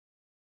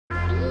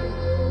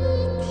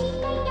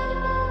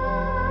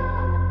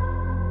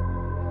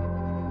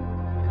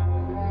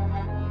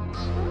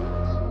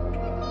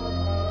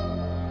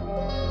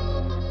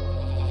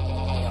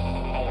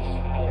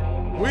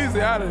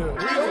Weezy out of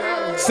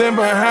here. Sitting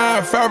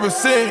behind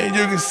 5%, you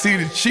can see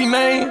the cheat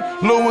name.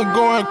 Lil' one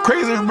going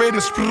crazy, ready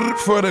to split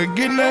for the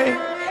get name.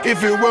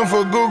 If it wasn't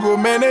for Google,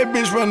 man, that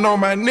bitch run on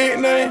my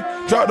nickname.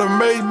 Drop the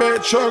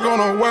Maybach truck on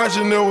a watch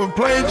and it was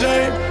plain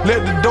Jane.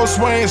 Let the door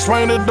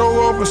swing the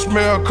door open,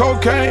 smell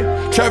cocaine.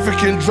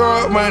 Trafficking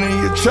drug money,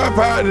 you trap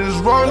out this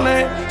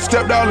rolling.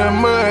 Stepped out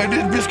in mud,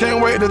 this bitch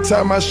can't wait to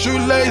tie my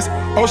shoelace.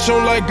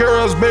 Ocean like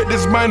girls, bet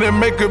this money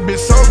make a bitch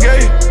so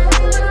gay.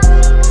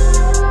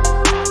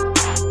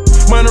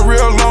 Money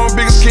real long,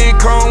 big as King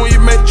Kong when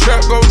you make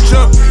trap go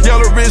jump.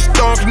 Yellow wrist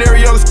stone,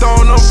 canary yellow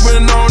stone, I'm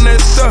putting on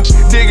that stuff.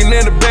 Digging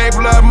in the bag,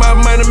 pull out my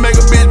money, make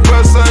a bitch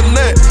bust a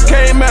nut.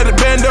 Came out the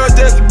bando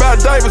just about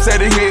diapers,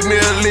 had to hit me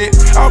a lick.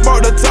 I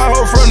bought the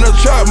Tahoe from the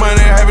trap money,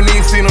 haven't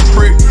even seen a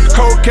brick.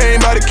 Cocaine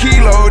by the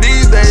kilo,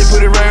 these days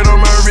put it right on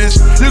my wrist.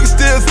 You can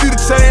still see the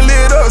chain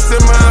lit up,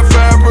 set mine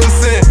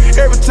 5%.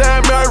 Every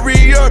time I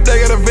re-up,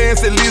 they got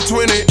advanced at least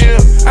 20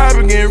 M. I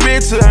been getting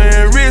richer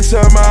and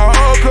richer my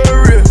whole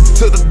career.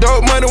 Took the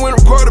dope money when I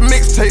record a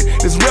mixtape.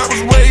 This rap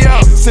was way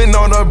out. Sitting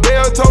on a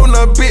bell, toting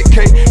a big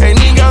cake. Ain't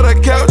even got a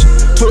couch.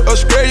 To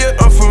Australia,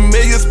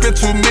 unfamiliar. Spent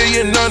 $2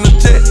 million on the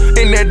jet.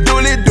 In that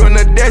dually, doing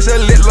the dash. I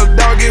let little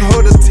doggy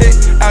hold the tech.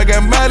 I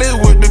got mileage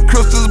with the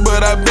crystals,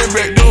 but I been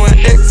back doing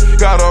X.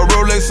 Got a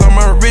Rolex on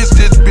my wrist.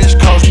 This bitch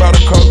cost about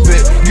a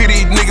Corvette. Get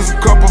these niggas a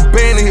couple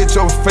bands and hit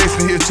your face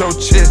and hit your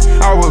chest.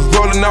 I was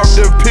rolling off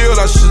the pill.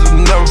 I should've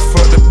never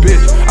fucked a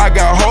bitch. I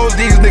got hoes,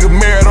 these niggas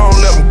married. I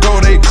don't let them go,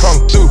 they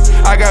come through.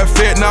 I got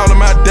fat and all of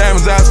my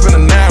diamonds, I spend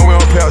a 9 we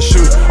on pair of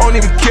shoes. Don't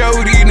even care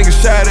who these niggas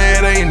shot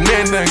at, ain't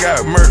nothing done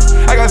got murdered.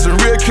 I got some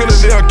real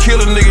killers, they'll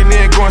kill a nigga,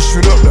 then go and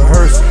shoot up the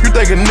hearse. You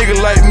think a nigga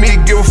like me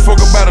give a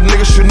fuck about a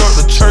nigga shooting up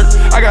the church?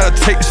 I gotta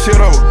take the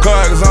shit over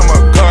God, cause I'm a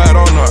god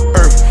on the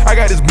earth. I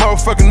got this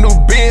motherfucking new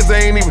Benz,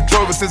 I ain't even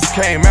drove it since it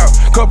came out.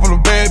 Couple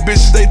of bad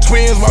bitches, they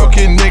twins,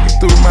 walking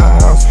niggas through my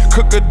house.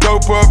 Cook a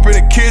dope up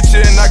in the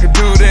kitchen, I can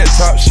do that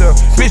top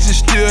shelf. Bitches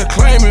still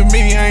claiming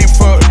me, I ain't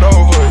fucked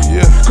over,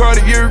 yeah.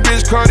 Cartier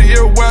wrist,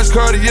 Cartier watch,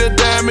 Cartier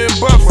diamond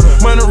buffer.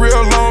 Money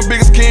real long,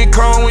 big as King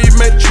Kong when you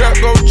make the trap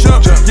go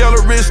jump.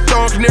 Yellow wrist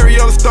stone, canary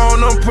yellow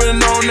stone, I'm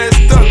putting on that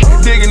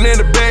stuff. Digging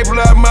in the bag, pull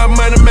out my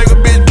money, make a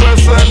bitch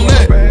bust a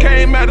nut.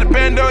 Came out the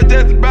bando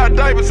just about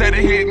diapers, had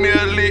to hit me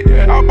a lick.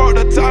 I bought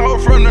the Tahoe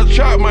from the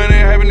trap money,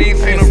 haven't even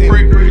seen a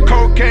brick.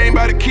 Cocaine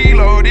by the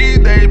kilo, these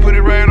days put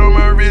it right on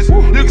my wrist.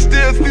 You can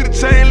still see the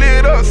chain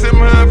lit up, sitting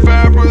behind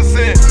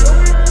 5%.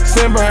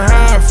 Sitting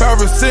behind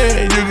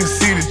 5%, you can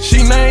see the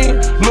cheat name.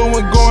 Lil'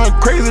 one going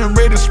crazy,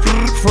 ready to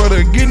split for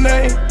the get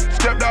name.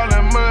 Stepped all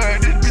in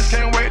mud, this bitch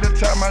can't wait to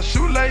tie my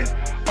shoelace.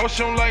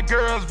 Ocean like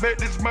girls, bet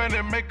this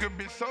money make a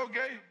bitch so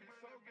gay.